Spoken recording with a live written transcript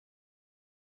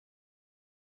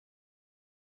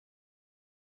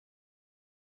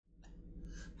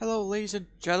Hello, ladies and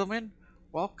gentlemen.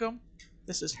 Welcome.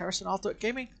 This is Harrison Aldar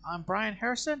Gaming. I'm Brian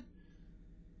Harrison,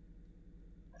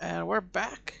 and we're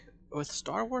back with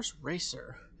Star Wars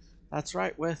Racer. That's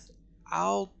right, with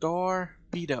Aldar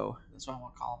Beedo. That's what I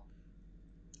want to call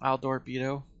him. Aldar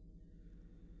Beedo.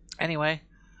 Anyway,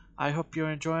 I hope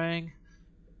you're enjoying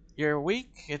your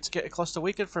week. It's getting close to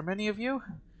weekend for many of you.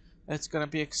 It's going to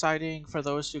be exciting for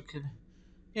those who can,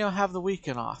 have the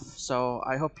weekend off. So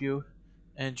I hope you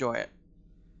enjoy it.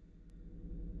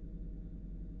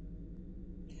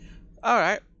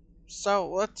 Alright,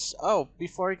 so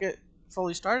before we get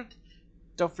fully started,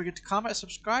 don't forget to comment,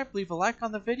 subscribe, leave a like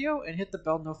on the video, and hit the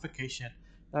bell notification.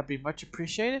 That'd be much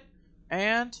appreciated.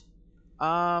 And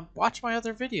watch my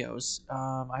other videos.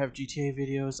 I have GTA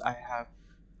videos. I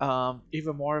have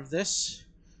even more of this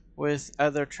with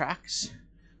other tracks.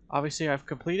 Obviously, I've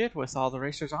completed with all the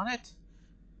racers on it.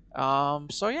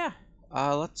 So yeah,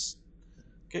 let's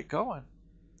get going.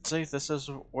 See,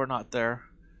 we're not there.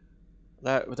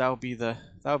 That would be the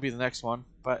next one.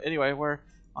 But anyway, we're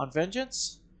on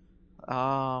Vengeance.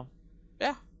 Yeah,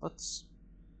 let's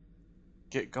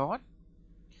get going.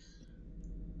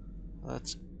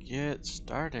 Let's get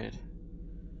started.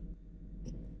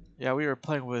 Yeah, we were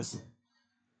playing with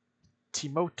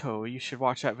Timoto. You should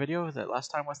watch that video that last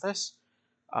time with this.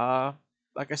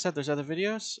 Like I said, there's other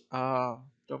videos.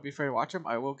 Don't be afraid to watch them.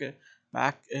 I will get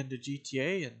back into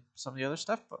GTA and some of the other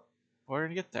stuff, but we're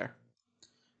gonna get there.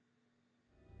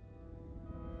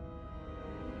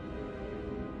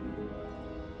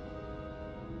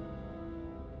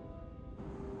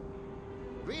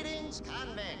 Greetings,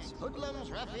 convicts, hoodlums,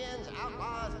 ruffians,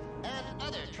 outlaws, and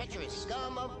other treacherous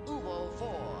scum of Uvo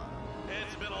 4.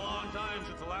 It's been a long time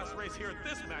since the last race here at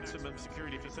this maximum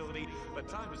security facility, but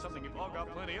time is something you've all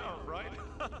got plenty of, right?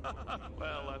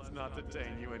 Well, let's not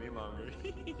detain you any longer.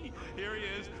 Here he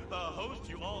is, the host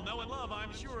you all know and love,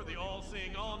 I'm sure, the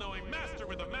all-seeing, all-knowing master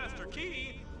with a master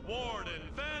key, Warden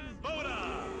Fen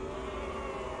Boda!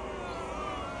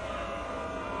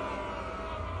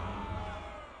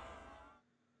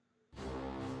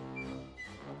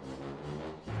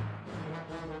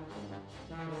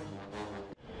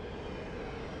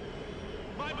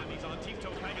 My money's on Team Toe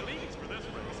Leads for this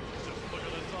race. Just look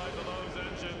at the size of those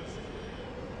engines.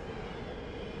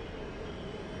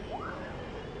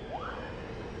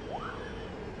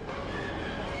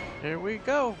 Here we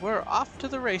go. We're off to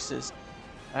the races.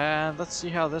 And let's see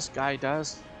how this guy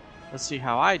does. Let's see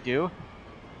how I do.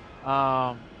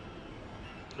 Yeah,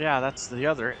 that's the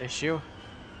other issue.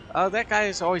 That guy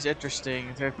is always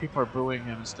interesting. People are booing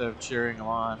him instead of cheering him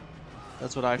on.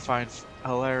 That's what I find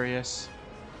hilarious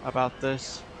about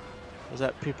this, is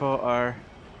that people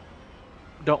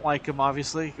don't like him,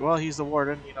 obviously. Well, he's the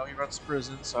warden, he runs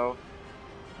prison, so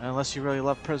unless you really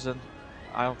love prison,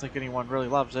 I don't think anyone really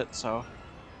loves it, so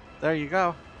there you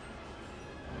go.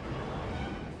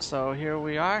 So here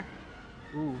we are.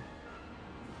 Ooh.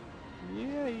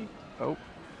 Yay. Oh.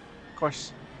 Of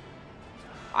course.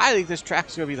 I think this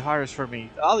track's going to be the hardest for me.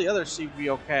 All the others seem to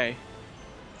be okay.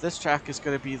 This track is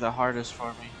going to be the hardest for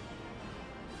me.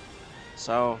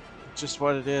 So, just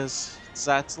what it is.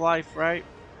 That's life, right?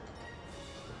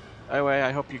 Anyway,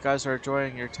 I hope you guys are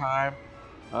enjoying your time.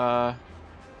 I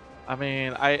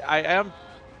mean, I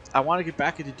want to get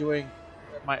back into doing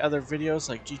my other videos,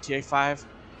 like GTA 5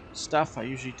 stuff. I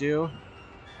usually do.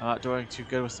 I'm not doing too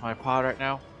good with my pod right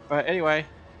now. But anyway,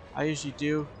 I usually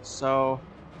do. So,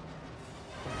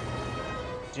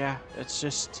 yeah, it's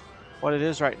just what it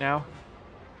is right now.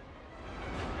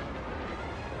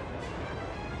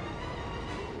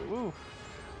 Woo.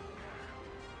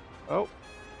 Oh.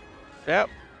 Yep.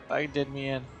 I did me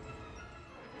in.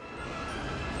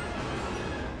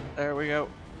 There we go.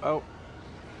 Oh.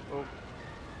 Oh.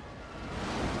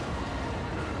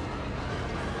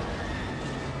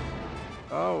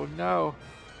 Oh no.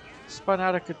 Spun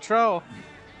out of control.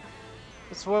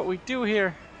 That's what we do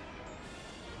here.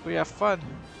 We have fun.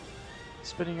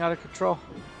 Spinning out of control.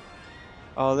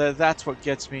 Oh, that's what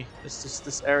gets me. It's just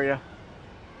this area.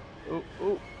 Ooh,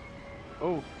 ooh.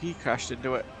 Oh, he crashed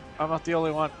into it. I'm not the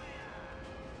only one.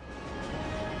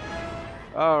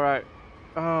 Alright.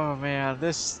 Oh man,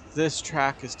 this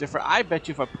track is different. I bet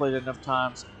you if I played it enough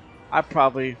times,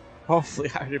 hopefully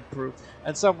I'd improve.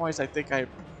 In some ways I think I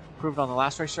improved on the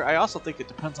last racer. I also think it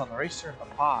depends on the racer and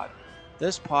the pod.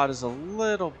 This pod is a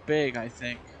little big, I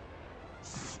think.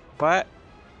 But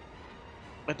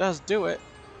it does do it.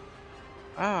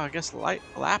 Oh, I guess light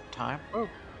lap time. Oh.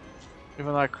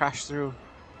 Even though I crashed through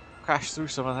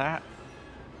some of that.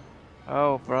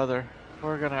 Oh brother,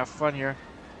 we're gonna have fun here.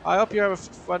 I hope you have a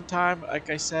fun time. Like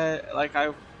I said,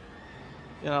 I'll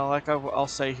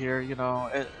say here,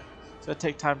 It's gonna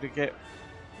take time to get.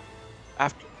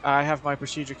 After I have my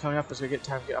procedure coming up, it's gonna get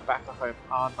time to get back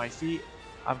on my feet.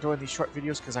 I'm doing these short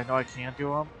videos because I know I can do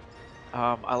them.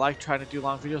 I like trying to do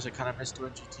long videos. I kind of miss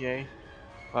doing GTA,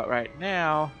 but right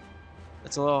now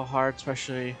it's a little hard,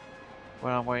 especially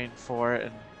when I'm waiting for it.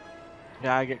 And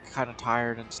yeah, I get kind of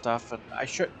tired and stuff, and I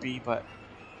shouldn't be, but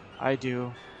I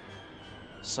do.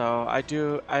 So I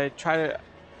do. I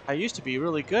used to be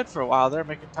really good for a while there,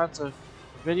 making tons of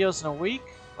videos in a week,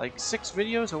 like 6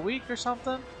 videos a week or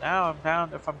something. Now I'm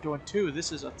down. If I'm doing 2,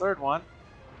 this is a 3rd one.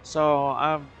 So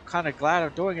I'm kind of glad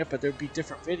I'm doing it, but there'd be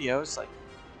different videos like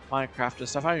Minecraft and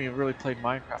stuff. I haven't even really played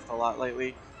Minecraft a lot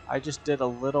lately. I just did a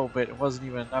little bit. It wasn't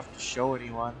even enough to show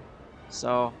anyone.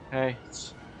 So hey,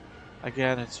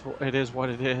 again, it is what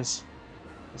it is.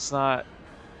 It's not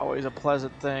always a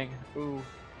pleasant thing. Ooh,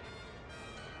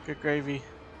 good gravy.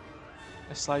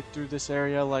 I slide through this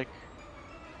area like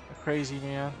a crazy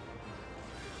man.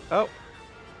 Oh.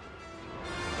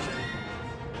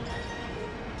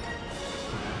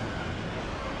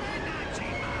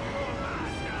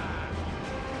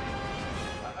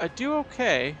 I do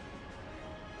okay.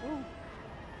 Ooh.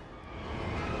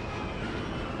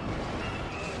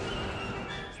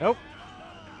 Nope.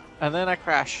 And then I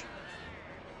crash.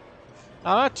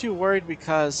 I'm not too worried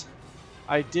because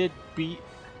I did beat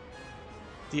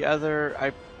the other.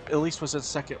 I at least was in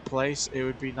 2nd place. It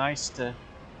would be nice to,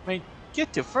 I mean,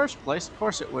 get to 1st place. Of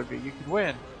course it would be. You could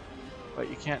win,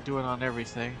 but you can't do it on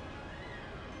everything.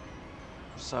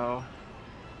 So,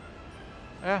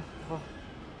 yeah. Well,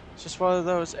 it's just one of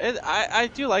those. I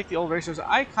do like the old racers.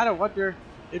 I kind of wonder.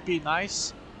 It'd be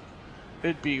nice.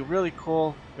 It'd be really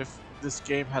cool if this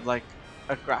game had like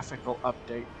a graphical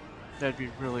update. That'd be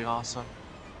really awesome.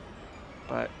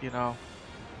 But you know,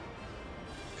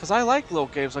 because I like little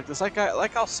games like this. Like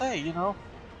I'll say, you know,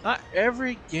 not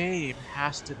every game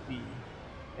has to be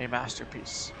a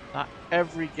masterpiece. Not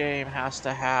every game has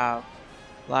to have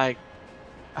like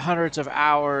hundreds of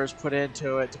hours put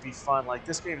into it to be fun. Like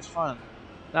this game is fun.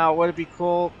 Now, would it be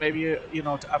cool, maybe, you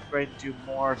know, to upgrade and do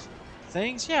more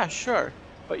things? Yeah, sure.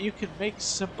 But you can make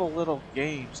simple little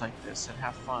games like this and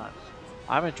have fun.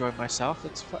 I'm enjoying myself.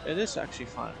 It is actually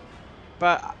fun.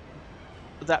 But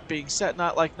that being said,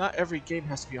 not every game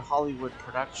has to be a Hollywood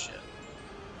production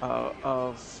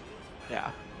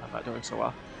yeah, I'm not doing so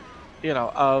well. You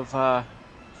know,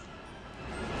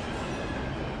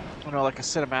 you know, like a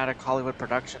cinematic Hollywood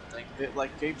production thing.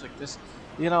 Like games like this.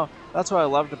 You know, that's what I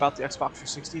loved about the Xbox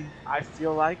 360. I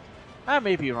feel like, I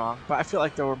may be wrong, but I feel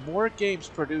like there were more games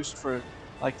produced for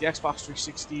like the Xbox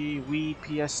 360, Wii,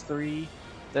 PS3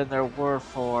 than there were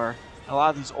for a lot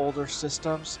of these older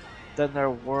systems than there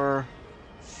were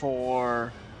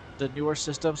for the newer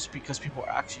systems, because people are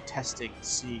actually testing to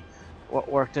see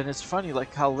what worked. And it's funny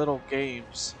like how little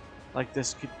games like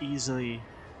this could easily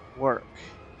work,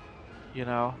 you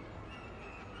know.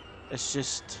 It's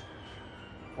just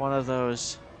one of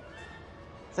those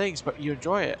things, but you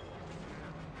enjoy it.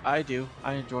 I do.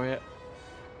 I enjoy it.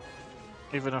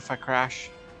 Even if I crash.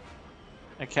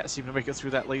 I can't seem to make it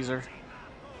through that laser.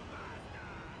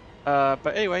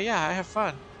 But anyway, yeah, I have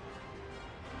fun.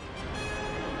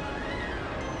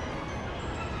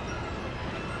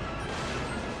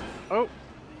 Oh.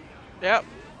 Yep.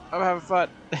 I'm having fun.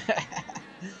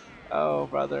 Oh,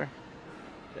 brother.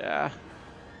 Yeah.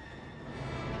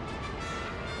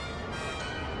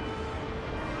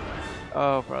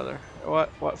 Oh, brother.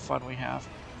 What fun we have.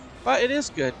 But it is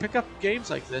good. Pick up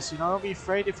games like this. You know, don't be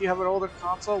afraid if you have an older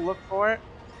console. Look for it.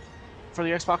 For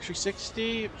the Xbox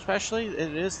 360, especially,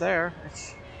 it is there.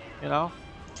 It's, you know,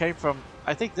 came from.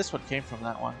 I think this one came from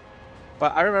that one,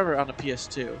 but I remember it on the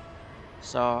PS2.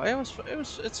 So it's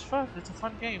fun. It's a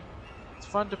fun game. It's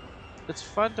fun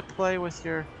to play with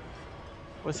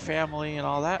family and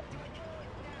all that.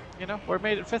 You know, we're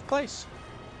made in 5th place.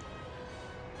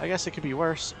 I guess it could be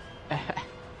worse.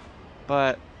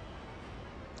 But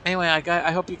anyway,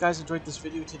 I hope you guys enjoyed this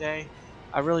video today.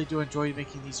 I really do enjoy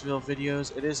making these real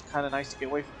videos. It is kind of nice to get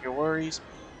away from your worries.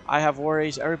 I have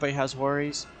worries. Everybody has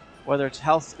worries, whether it's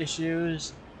health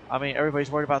issues. I mean, everybody's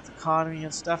worried about the economy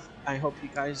and stuff. I hope you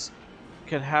guys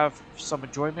can have some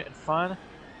enjoyment and fun.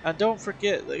 And don't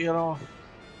forget, you know,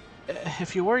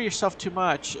 if you worry yourself too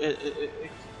much,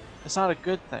 it's not a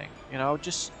good thing. You know,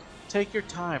 just take your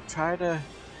time. Try to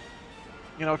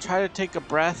take a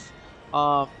breath.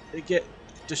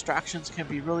 Distractions can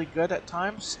be really good at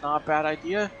times. Not a bad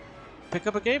idea. Pick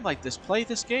up a game like this. Play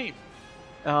this game.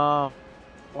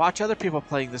 Watch other people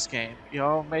playing this game. You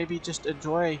know, maybe just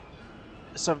enjoy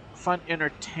some fun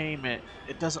entertainment.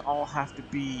 It doesn't all have to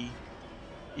be,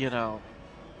 you know,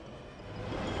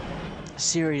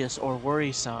 serious or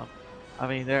worrisome. I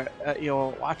mean, there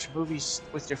you'll watch movies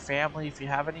with your family if you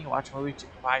have any. Watch movies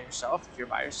by yourself if you're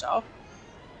by yourself.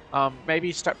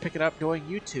 Maybe start picking up doing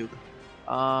YouTube.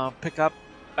 Pick up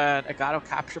an Elgato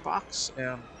capture box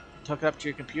and hook it up to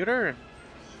your computer and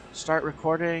start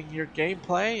recording your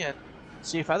gameplay and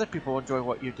see if other people enjoy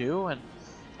what you do. And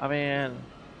I mean,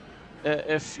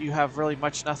 if you have really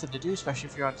nothing to do, especially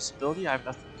if you're on disability, I have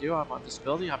nothing to do. I'm on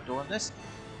disability. I'm doing this,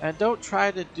 and don't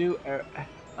try to do.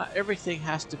 Not everything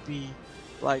has to be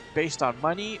like based on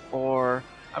money, or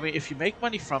I mean, if you make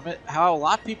money from it, how a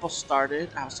lot of people started,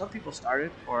 how some people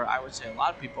started, or I would say a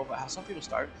lot of people, but how some people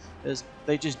started is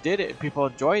they just did it and people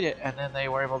enjoyed it, and then they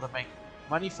were able to make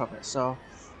money from it. So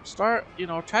start,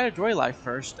 try to enjoy life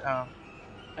first,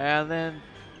 and then,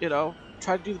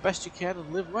 try to do the best you can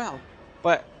and live well.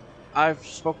 But I've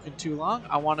spoken too long.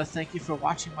 I want to thank you for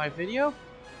watching my video.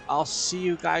 I'll see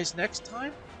you guys next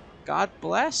time. God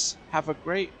bless. Have a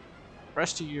great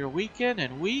rest of your weekend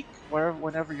and week,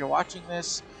 whenever you're watching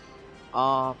this.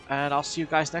 And I'll see you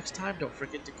guys next time. Don't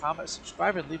forget to comment,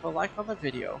 subscribe, and leave a like on the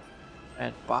video.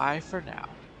 And bye for now.